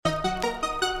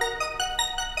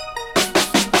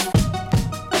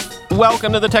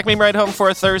Welcome to the Tech Meme Ride Home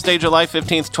for Thursday, July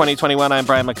 15th, 2021. I'm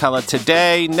Brian McCullough.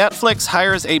 Today, Netflix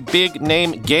hires a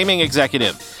big-name gaming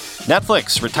executive.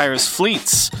 Netflix retires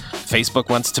fleets. Facebook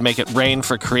wants to make it rain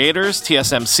for creators.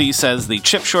 TSMC says the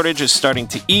chip shortage is starting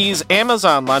to ease.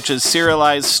 Amazon launches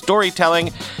serialized storytelling.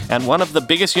 And one of the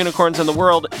biggest unicorns in the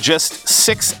world just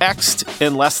 6x'd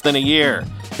in less than a year.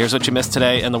 Here's what you missed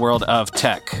today in the world of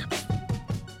tech.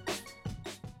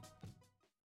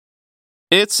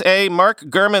 It's a Mark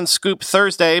Gurman Scoop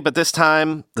Thursday, but this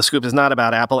time the scoop is not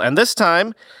about Apple, and this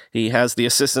time he has the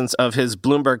assistance of his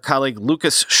Bloomberg colleague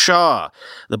Lucas Shaw.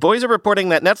 The boys are reporting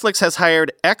that Netflix has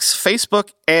hired ex-Facebook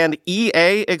and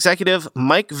EA executive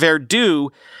Mike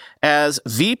Verdu as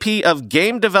VP of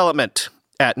Game Development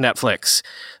at Netflix.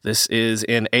 This is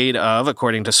in aid of,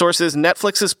 according to sources,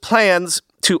 Netflix's plans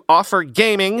to offer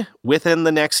gaming within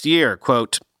the next year.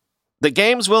 Quote, "The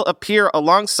games will appear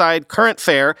alongside current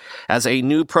fare as a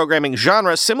new programming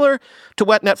genre similar to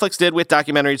what Netflix did with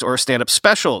documentaries or stand-up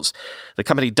specials. The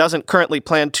company doesn't currently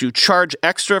plan to charge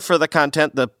extra for the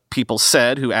content," the people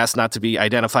said, who asked not to be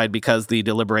identified because the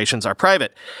deliberations are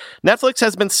private. Netflix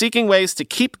has been seeking ways to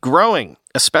keep growing,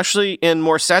 especially in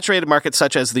more saturated markets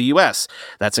such as the U.S.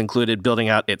 That's included building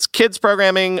out its kids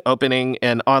programming, opening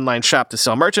an online shop to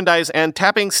sell merchandise, and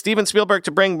tapping Steven Spielberg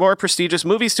to bring more prestigious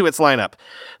movies to its lineup.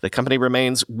 The company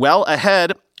remains well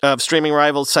ahead of streaming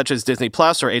rivals such as Disney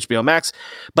Plus or HBO Max,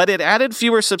 but it added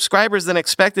fewer subscribers than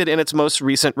expected in its most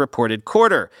recent reported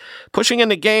quarter. Pushing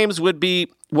into games would be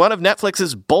one of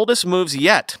Netflix's boldest moves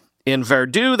yet. In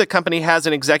Verdu, the company has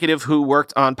an executive who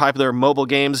worked on popular mobile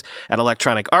games at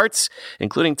Electronic Arts,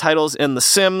 including titles in The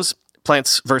Sims,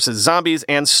 Plants vs. Zombies,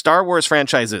 and Star Wars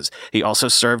franchises. He also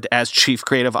served as chief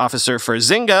creative officer for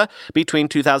Zynga between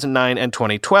 2009 and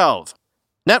 2012.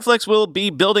 Netflix will be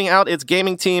building out its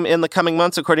gaming team in the coming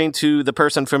months, according to the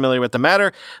person familiar with the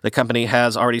matter. The company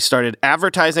has already started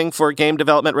advertising for game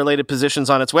development-related positions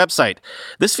on its website.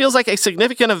 This feels like a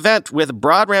significant event with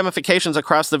broad ramifications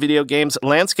across the video games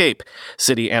landscape.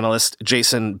 Citi analyst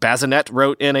Jason Bazinet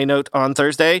wrote in a note on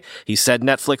Thursday. He said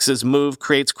Netflix's move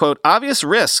creates, quote, obvious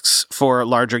risks for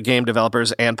larger game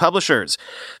developers and publishers.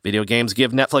 Video games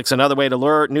give Netflix another way to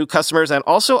lure new customers and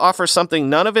also offer something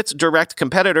none of its direct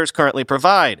competitors currently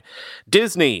provide.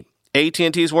 Disney,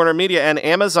 AT&T's Warner Media, and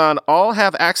Amazon all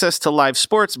have access to live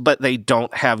sports, but they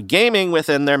don't have gaming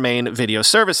within their main video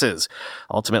services.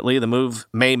 Ultimately, the move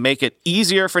may make it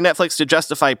easier for Netflix to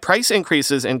justify price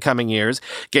increases in coming years.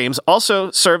 Games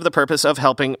also serve the purpose of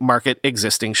helping market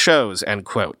existing shows, end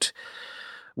quote.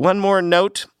 One more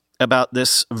note about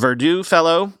this Verdu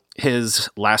fellow. His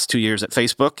last 2 years at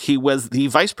Facebook, he was the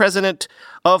vice president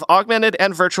of augmented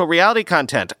and virtual reality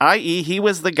content, i.e. he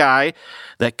was the guy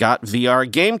that got VR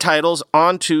game titles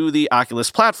onto the Oculus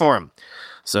platform.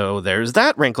 So there's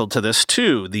that wrinkle to this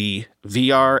too, the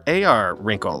VR AR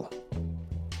wrinkle.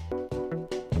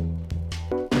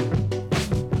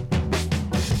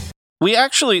 We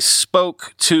actually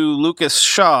spoke to Lucas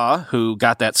Shaw, who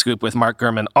got that scoop with Mark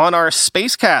Gurman, on our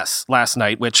Spacecast last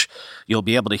night, which you'll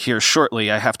be able to hear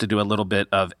shortly. I have to do a little bit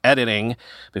of editing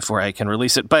before I can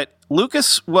release it. But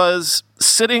Lucas was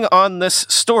sitting on this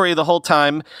story the whole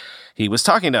time he was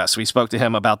talking to us. We spoke to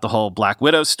him about the whole Black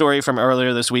Widow story from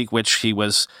earlier this week, which he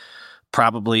was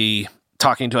probably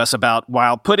talking to us about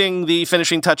while putting the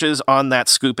finishing touches on that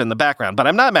scoop in the background. But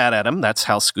I'm not mad at him. That's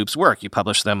how scoops work. You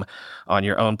publish them on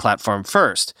your own platform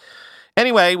first.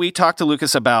 Anyway, we talked to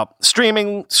Lucas about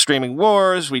streaming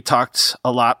wars. We talked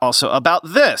a lot also about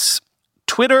this.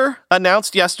 Twitter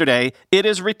announced yesterday it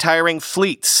is retiring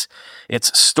fleets.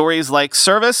 It's Stories Like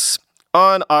service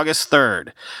on August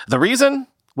 3rd. The reason?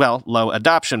 Well, low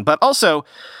adoption. But also,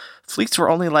 fleets were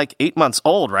only like 8 months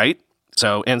old, right?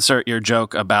 So insert your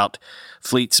joke about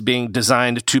fleets being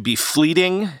designed to be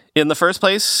fleeting in the first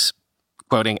place,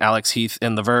 quoting Alex Heath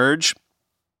in The Verge.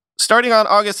 Starting on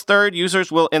August 3rd,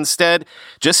 users will instead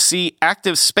just see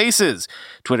active spaces,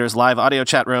 Twitter's live audio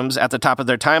chat rooms, at the top of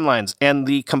their timelines. And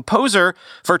the composer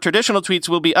for traditional tweets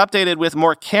will be updated with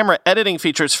more camera editing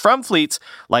features from fleets,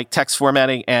 like text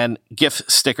formatting and GIF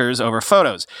stickers over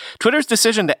photos. Twitter's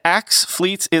decision to axe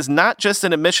fleets is not just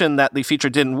an admission that the feature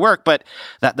didn't work, but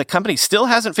that the company still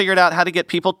hasn't figured out how to get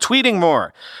people tweeting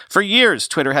more. For years,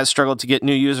 Twitter has struggled to get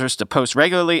new users to post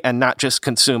regularly and not just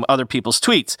consume other people's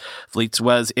tweets. Fleets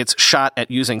was its shot at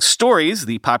using stories,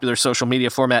 the popular social media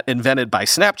format invented by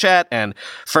Snapchat and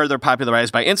further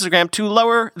popularized by Instagram, to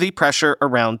lower the pressure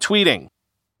around tweeting.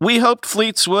 We hoped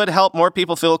Fleets would help more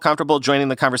people feel comfortable joining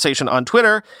the conversation on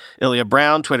Twitter, Ilya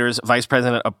Brown, Twitter's vice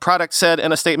president of product, said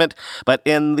in a statement. But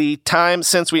in the time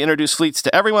since we introduced Fleets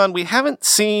to everyone, we haven't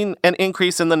seen an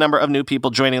increase in the number of new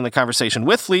people joining the conversation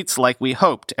with Fleets like we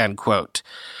hoped, end quote.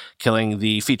 Killing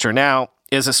the feature now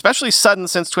is especially sudden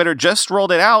since Twitter just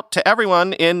rolled it out to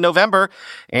everyone in November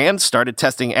and started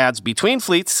testing ads between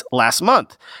fleets last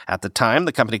month. At the time,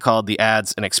 the company called the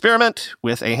ads an experiment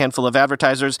with a handful of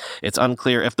advertisers. It's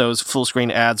unclear if those full-screen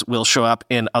ads will show up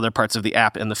in other parts of the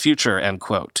app in the future, end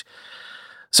quote.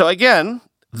 So again,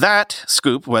 that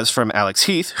scoop was from Alex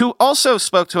Heath, who also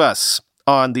spoke to us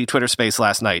on the Twitter space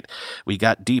last night. We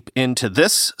got deep into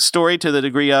this story to the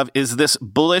degree of, is this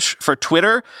bullish for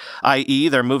Twitter? I.e.,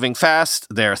 they're moving fast,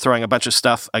 they're throwing a bunch of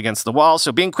stuff against the wall,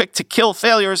 so being quick to kill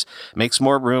failures makes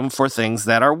more room for things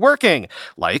that are working,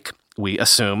 like, we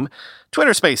assume,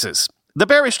 Twitter Spaces. The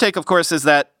bearish take, of course, is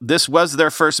that this was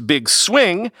their first big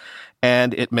swing,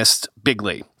 and it missed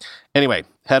bigly. Anyway,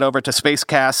 head over to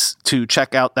Spacecast to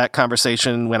check out that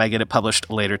conversation when I get it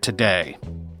published later today.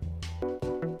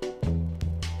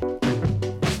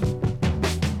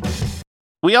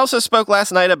 We also spoke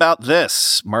last night about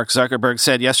this. Mark Zuckerberg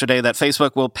said yesterday that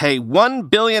Facebook will pay $1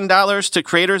 billion to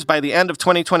creators by the end of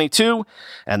 2022,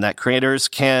 and that creators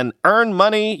can earn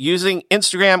money using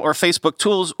Instagram or Facebook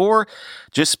tools or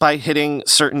just by hitting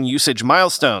certain usage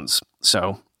milestones.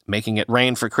 So making it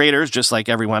rain for creators just like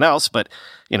everyone else, but,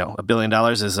 $1 billion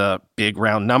is a big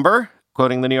round number,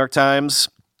 quoting the New York Times.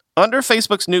 Under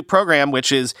Facebook's new program,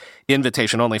 which is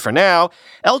invitation only for now,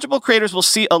 eligible creators will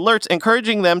see alerts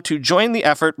encouraging them to join the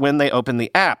effort when they open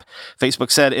the app.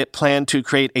 Facebook said it planned to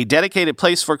create a dedicated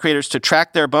place for creators to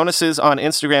track their bonuses on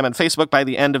Instagram and Facebook by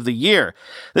the end of the year.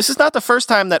 This is not the first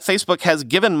time that Facebook has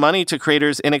given money to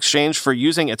creators in exchange for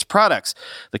using its products.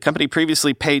 The company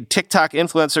previously paid TikTok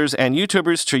influencers and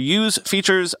YouTubers to use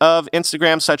features of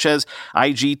Instagram such as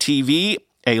IGTV,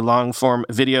 a long-form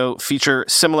video feature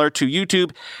similar to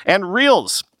YouTube, and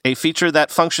Reels, a feature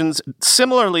that functions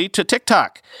similarly to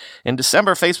TikTok. In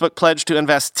December, Facebook pledged to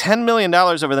invest $10 million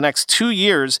over the next 2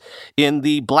 years in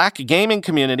the Black gaming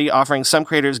community, offering some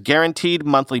creators guaranteed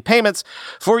monthly payments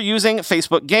for using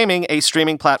Facebook Gaming, a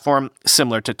streaming platform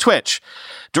similar to Twitch.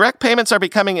 Direct payments are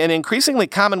becoming an increasingly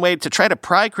common way to try to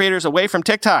pry creators away from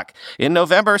TikTok. In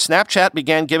November, Snapchat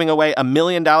began giving away $1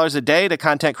 million a day to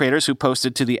content creators who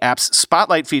posted to the app's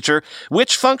Spotlight feature,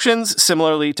 which functions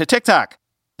similarly to TikTok.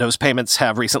 Those payments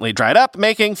have recently dried up,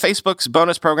 making Facebook's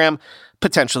bonus program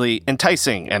potentially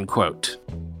enticing, end quote.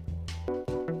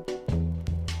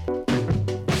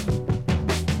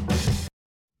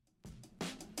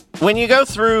 When you go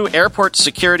through airport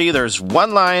security, there's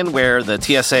one line where the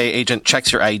TSA agent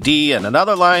checks your ID and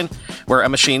another line where a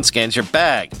machine scans your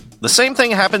bag. The same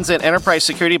thing happens in enterprise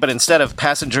security, but instead of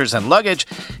passengers and luggage,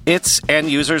 it's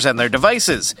end users and their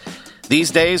devices.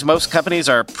 These days, most companies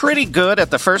are pretty good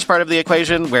at the first part of the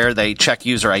equation where they check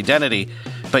user identity,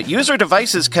 but user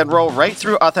devices can roll right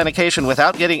through authentication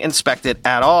without getting inspected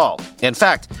at all. In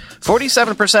fact,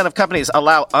 47% of companies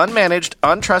allow unmanaged,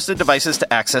 untrusted devices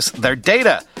to access their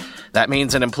data. That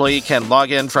means an employee can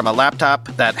log in from a laptop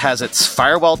that has its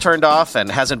firewall turned off and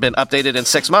hasn't been updated in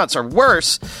 6 months, or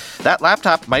worse, that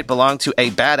laptop might belong to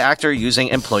a bad actor using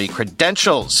employee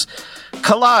credentials.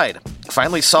 Kolide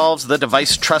finally solves the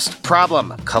device trust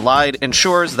problem. Kolide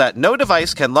ensures that no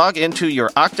device can log into your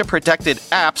Okta-protected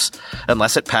apps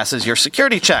unless it passes your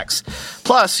security checks.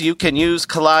 Plus, you can use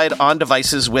Kolide on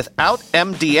devices without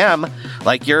MDM,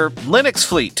 like your Linux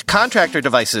fleet, contractor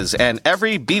devices, and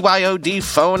every BYOD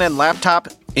phone and laptop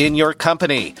in your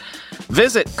company.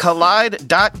 Visit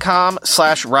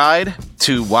kolide.com/ride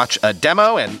to watch a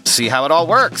demo and see how it all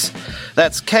works.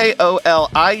 That's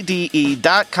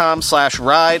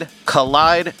KOLIDE.com/ride,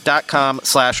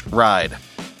 kolide.com/ride.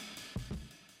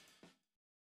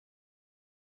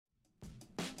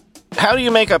 How do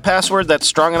you make a password that's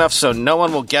strong enough so no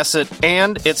one will guess it,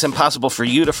 and it's impossible for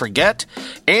you to forget,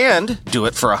 and do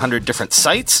it for 100 different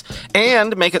sites,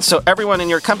 and make it so everyone in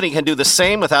your company can do the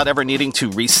same without ever needing to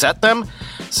reset them?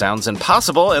 Sounds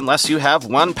impossible unless you have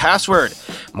 1Password.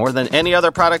 More than any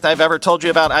other product I've ever told you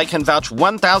about, I can vouch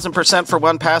 1,000% for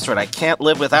 1Password. I can't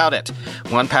live without it.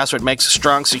 1Password makes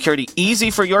strong security easy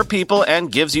for your people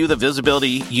and gives you the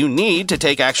visibility you need to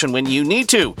take action when you need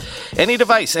to. Any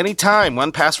device, anytime,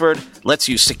 1Password lets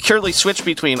you securely switch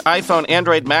between iPhone,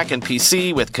 Android, Mac, and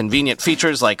PC with convenient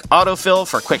features like autofill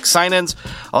for quick sign-ins.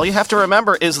 All you have to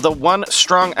remember is the one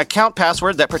strong account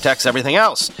password that protects everything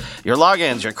else. Your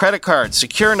logins, your credit cards,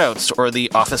 secure notes, or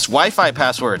the office Wi-Fi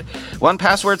password.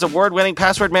 1Password's award-winning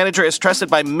password manager is trusted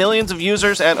by millions of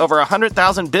users and over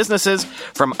 100,000 businesses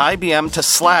from IBM to to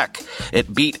Slack.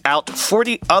 It beat out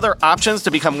 40 other options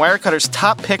to become Wirecutter's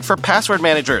top pick for password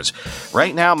managers.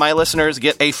 Right now, my listeners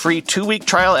get a free 2-week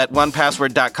trial at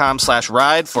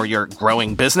onepassword.com/ride for your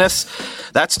growing business.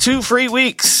 That's 2 free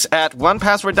weeks at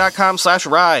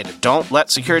onepassword.com/ride. Don't let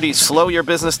security slow your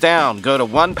business down. Go to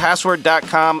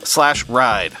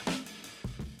onepassword.com/ride.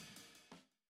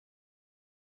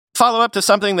 Follow up to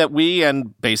something that we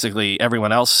and basically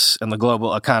everyone else in the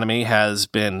global economy has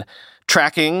been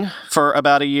tracking for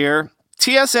about a year.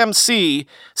 TSMC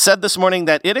said this morning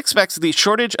that it expects the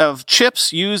shortage of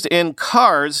chips used in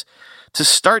cars to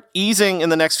start easing in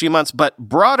the next few months, but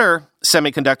broader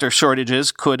semiconductor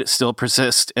shortages could still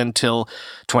persist until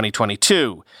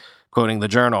 2022, quoting the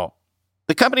journal.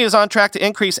 The company is on track to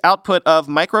increase output of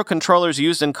microcontrollers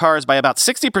used in cars by about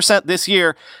 60% this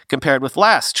year compared with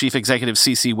last, Chief Executive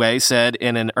C.C. Wei said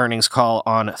in an earnings call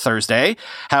on Thursday.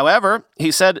 However,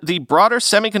 he said the broader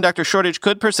semiconductor shortage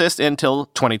could persist until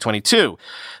 2022.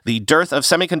 The dearth of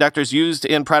semiconductors used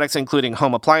in products including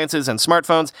home appliances and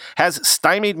smartphones has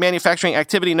stymied manufacturing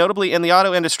activity, notably in the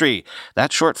auto industry.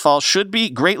 That shortfall should be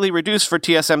greatly reduced for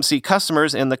TSMC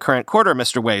customers in the current quarter,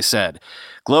 Mr. Wei said.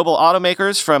 Global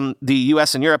automakers from the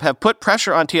U.S. and Europe have put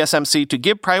pressure on TSMC to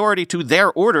give priority to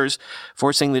their orders,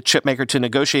 forcing the chipmaker to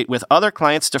negotiate with other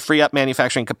clients to free up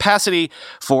manufacturing capacity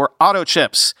for auto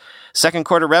chips. Second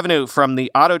quarter revenue from the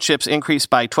auto chips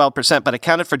increased by 12%, but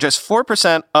accounted for just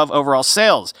 4% of overall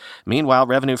sales. Meanwhile,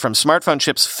 revenue from smartphone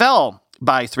chips fell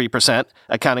by 3%,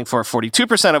 accounting for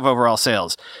 42% of overall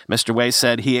sales. Mr. Wei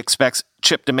said he expects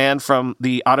chip demand from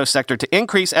the auto sector to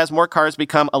increase as more cars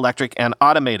become electric and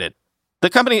automated. The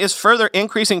company is further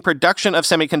increasing production of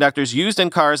semiconductors used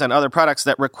in cars and other products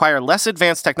that require less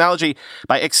advanced technology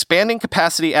by expanding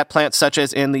capacity at plants such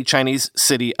as in the Chinese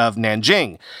city of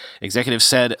Nanjing. Executives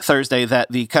said Thursday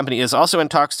that the company is also in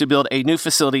talks to build a new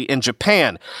facility in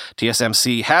Japan.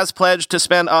 TSMC has pledged to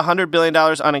spend $100 billion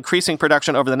on increasing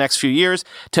production over the next few years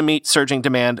to meet surging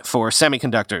demand for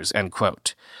semiconductors, end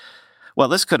quote. Well,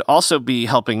 this could also be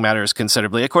helping matters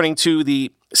considerably. According to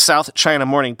the South China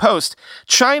Morning Post,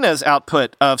 China's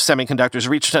output of semiconductors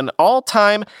reached an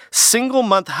all-time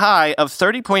single-month high of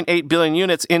 30.8 billion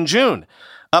units in June,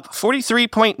 up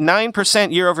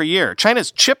 43.9% year over year.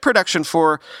 China's chip production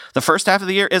for the first half of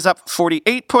the year is up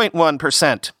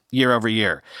 48.1% year over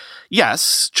year.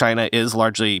 Yes, China is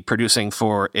largely producing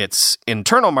for its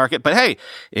internal market, but hey,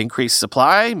 increased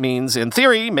supply means, in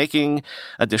theory, making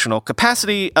additional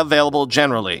capacity available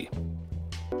generally.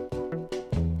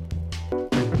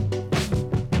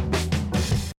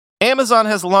 Amazon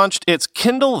has launched its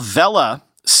Kindle Vella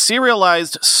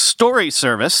serialized story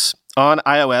service on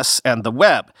iOS and the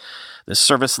web. This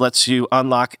service lets you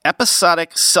unlock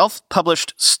episodic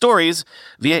self-published stories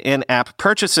via in-app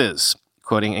purchases,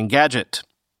 quoting Engadget.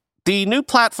 The new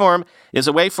platform is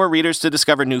a way for readers to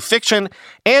discover new fiction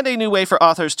and a new way for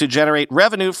authors to generate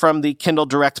revenue from the Kindle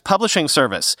Direct publishing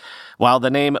service. While the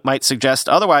name might suggest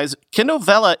otherwise, Kindle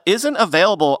Vella isn't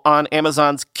available on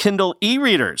Amazon's Kindle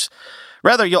e-readers.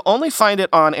 Rather, you'll only find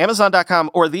it on Amazon.com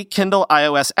or the Kindle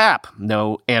iOS app.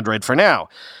 No Android for now.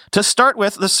 To start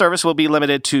with, the service will be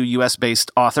limited to US-based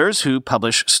authors who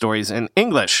publish stories in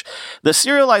English. The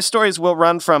serialized stories will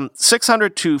run from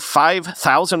 600 to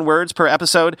 5,000 words per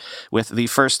episode, with the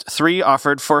first 3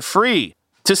 offered for free.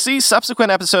 To see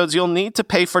subsequent episodes, you'll need to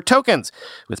pay for tokens,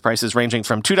 with prices ranging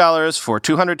from $2 for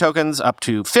 200 tokens up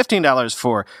to $15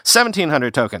 for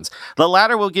 1,700 tokens. The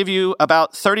latter will give you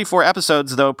about 34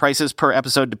 episodes, though prices per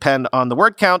episode depend on the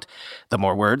word count. The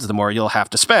more words, the more you'll have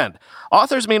to spend.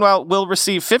 Authors, meanwhile, will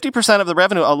receive 50% of the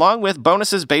revenue, along with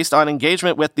bonuses based on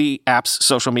engagement with the app's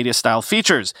social media style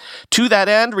features. To that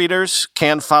end, readers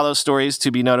can follow stories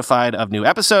to be notified of new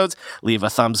episodes, leave a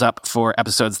thumbs up for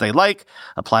episodes they like,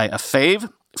 apply a fave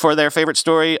for their favorite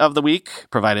story of the week,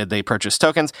 provided they purchase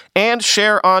tokens, and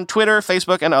share on Twitter,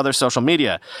 Facebook, and other social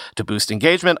media. To boost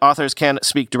engagement, authors can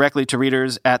speak directly to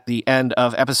readers at the end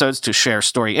of episodes to share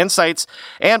story insights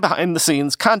and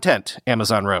behind-the-scenes content,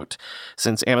 Amazon wrote.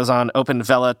 Since Amazon opened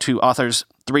Vella to authors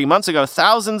 3 months ago,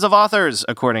 thousands of authors,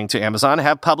 according to Amazon,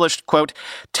 have published, quote,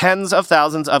 tens of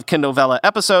thousands of Kindle Vella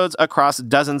episodes across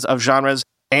dozens of genres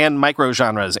and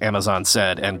micro-genres, Amazon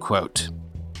said, end quote.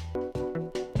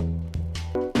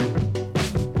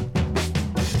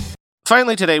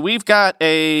 Finally today, we've got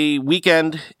a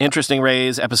weekend Interesting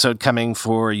Rays episode coming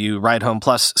for you Ride Home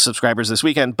Plus subscribers this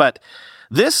weekend, but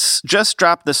this just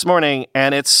dropped this morning,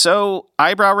 and it's so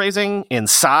eyebrow-raising in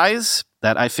size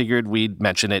that I figured we'd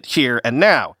mention it here and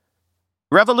now.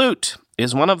 Revolut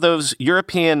is one of those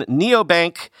European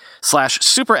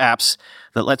neobank/super apps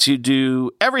that lets you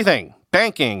do everything: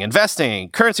 banking, investing,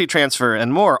 currency transfer,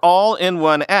 and more, all in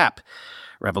one app.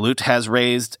 Revolut has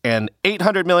raised an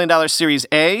 $800 million Series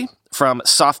A from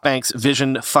SoftBank's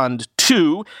Vision Fund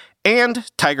 2 and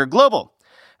Tiger Global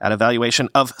at a valuation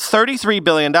of $33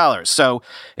 billion. So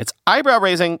it's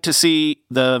eyebrow-raising to see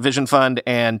the Vision Fund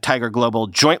and Tiger Global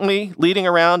jointly leading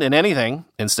a round in anything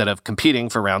instead of competing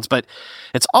for rounds. But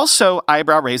it's also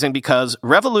eyebrow-raising because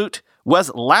Revolut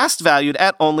was last valued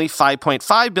at only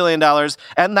 $5.5 billion,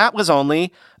 and that was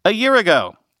only a year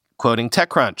ago, quoting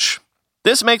TechCrunch.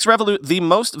 This makes Revolut the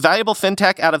most valuable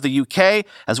fintech out of the UK,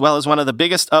 as well as one of the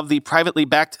biggest of the privately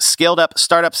backed, scaled-up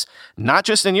startups, not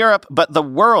just in Europe, but the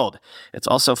world. It's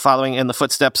also following in the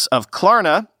footsteps of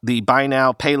Klarna, the buy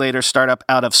now, pay later startup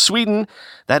out of Sweden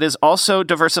that is also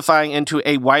diversifying into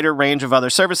a wider range of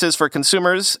other services for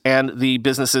consumers and the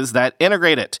businesses that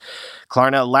integrate it.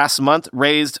 Klarna last month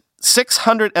raised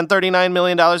 $639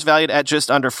 million valued at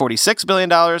just under $46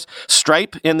 billion.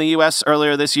 Stripe in the U.S.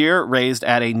 earlier this year raised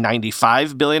at a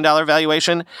 $95 billion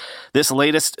valuation. This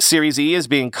latest Series E is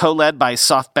being co-led by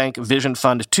SoftBank Vision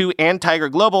Fund 2 and Tiger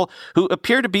Global, who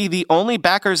appear to be the only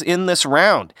backers in this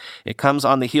round. It comes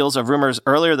on the heels of rumors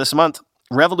earlier this month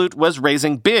Revolut was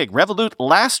raising big. Revolut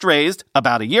last raised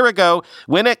about a year ago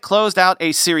when it closed out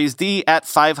a Series D at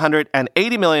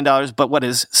 $580 million. But what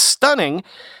is stunning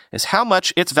is how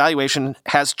much its valuation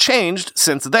has changed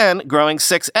since then, growing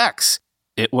 6x.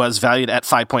 It was valued at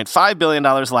 $5.5 billion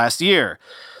last year.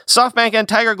 SoftBank and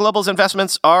Tiger Global's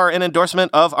investments are an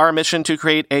endorsement of our mission to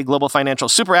create a global financial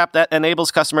super app that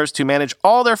enables customers to manage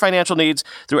all their financial needs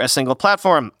through a single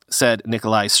platform, said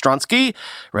Nikolai Stronsky,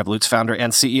 Revolut's founder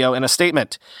and CEO, in a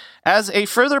statement. As a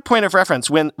further point of reference,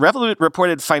 when Revolut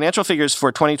reported financial figures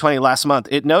for 2020 last month,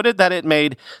 it noted that it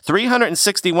made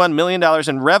 $361 million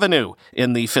in revenue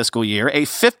in the fiscal year, a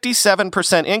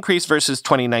 57% increase versus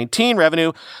 2019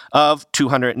 revenue of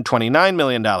 $229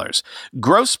 million.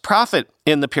 Gross profit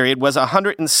in the period was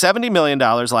 $170 million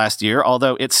last year,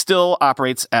 although it still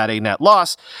operates at a net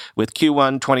loss, with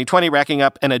Q1 2020 racking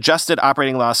up an adjusted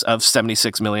operating loss of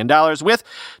 $76 million, with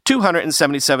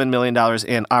 $277 million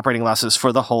in operating losses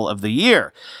for the whole of the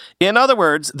year. In other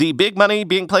words, the big money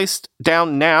being placed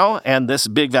down now and this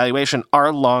big valuation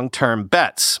are long-term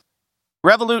bets.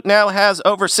 Revolut now has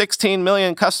over 16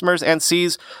 million customers and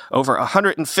sees over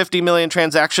 150 million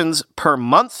transactions per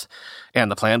month. And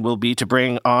the plan will be to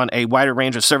bring on a wider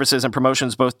range of services and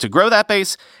promotions both to grow that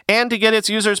base and to get its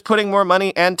users putting more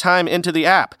money and time into the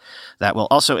app. That will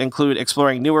also include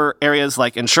exploring newer areas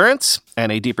like insurance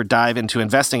and a deeper dive into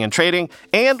investing and trading,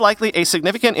 and likely a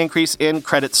significant increase in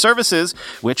credit services,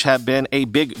 which have been a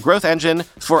big growth engine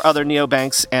for other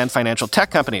neobanks and financial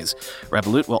tech companies.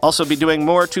 Revolut will also be doing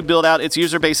more to build out its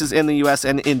user bases in the US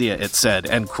and India, it said,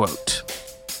 end quote.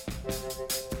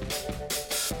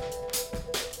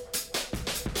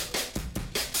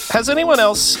 Has anyone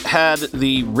else had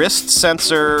the wrist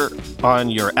sensor on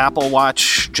your Apple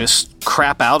Watch just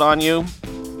crap out on you?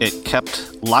 It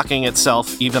kept locking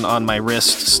itself even on my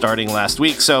wrist starting last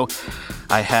week, so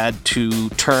I had to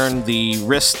turn the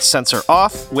wrist sensor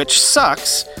off, which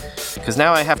sucks, because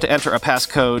now I have to enter a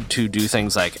passcode to do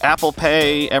things like Apple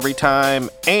Pay every time,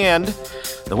 and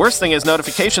the worst thing is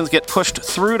notifications get pushed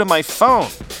through to my phone,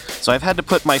 so I've had to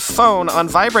put my phone on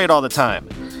vibrate all the time.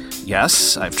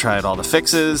 Yes, I've tried all the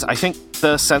fixes. I think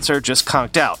the sensor just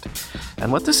conked out.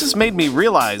 And what this has made me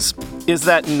realize is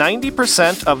that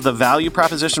 90% of the value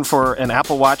proposition for an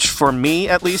Apple Watch, for me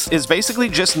at least, is basically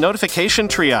just notification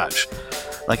triage.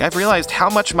 Like, I've realized how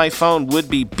much my phone would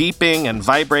be beeping and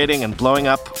vibrating and blowing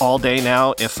up all day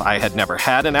now if I had never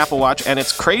had an Apple Watch, and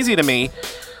it's crazy to me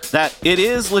that it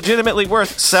is legitimately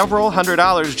worth several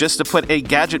 $100s just to put a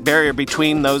gadget barrier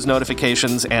between those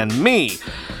notifications and me.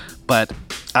 But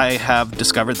I have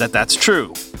discovered that that's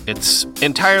true. It's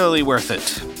entirely worth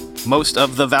it. Most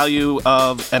of the value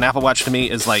of an Apple Watch to me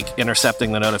is like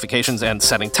intercepting the notifications and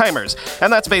setting timers,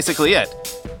 and that's basically it.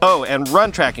 Oh, and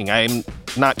run tracking. I'm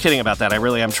not kidding about that. I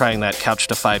really am trying that Couch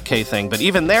to 5K thing, but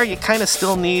even there, you kind of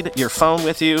still need your phone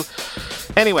with you.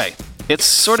 Anyway, it's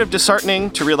sort of disheartening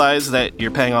to realize that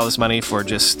you're paying all this money for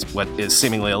just what is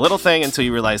seemingly a little thing until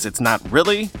you realize it's not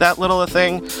really that little a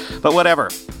thing. But whatever.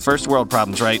 First world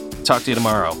problems, right? Talk to you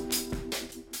tomorrow.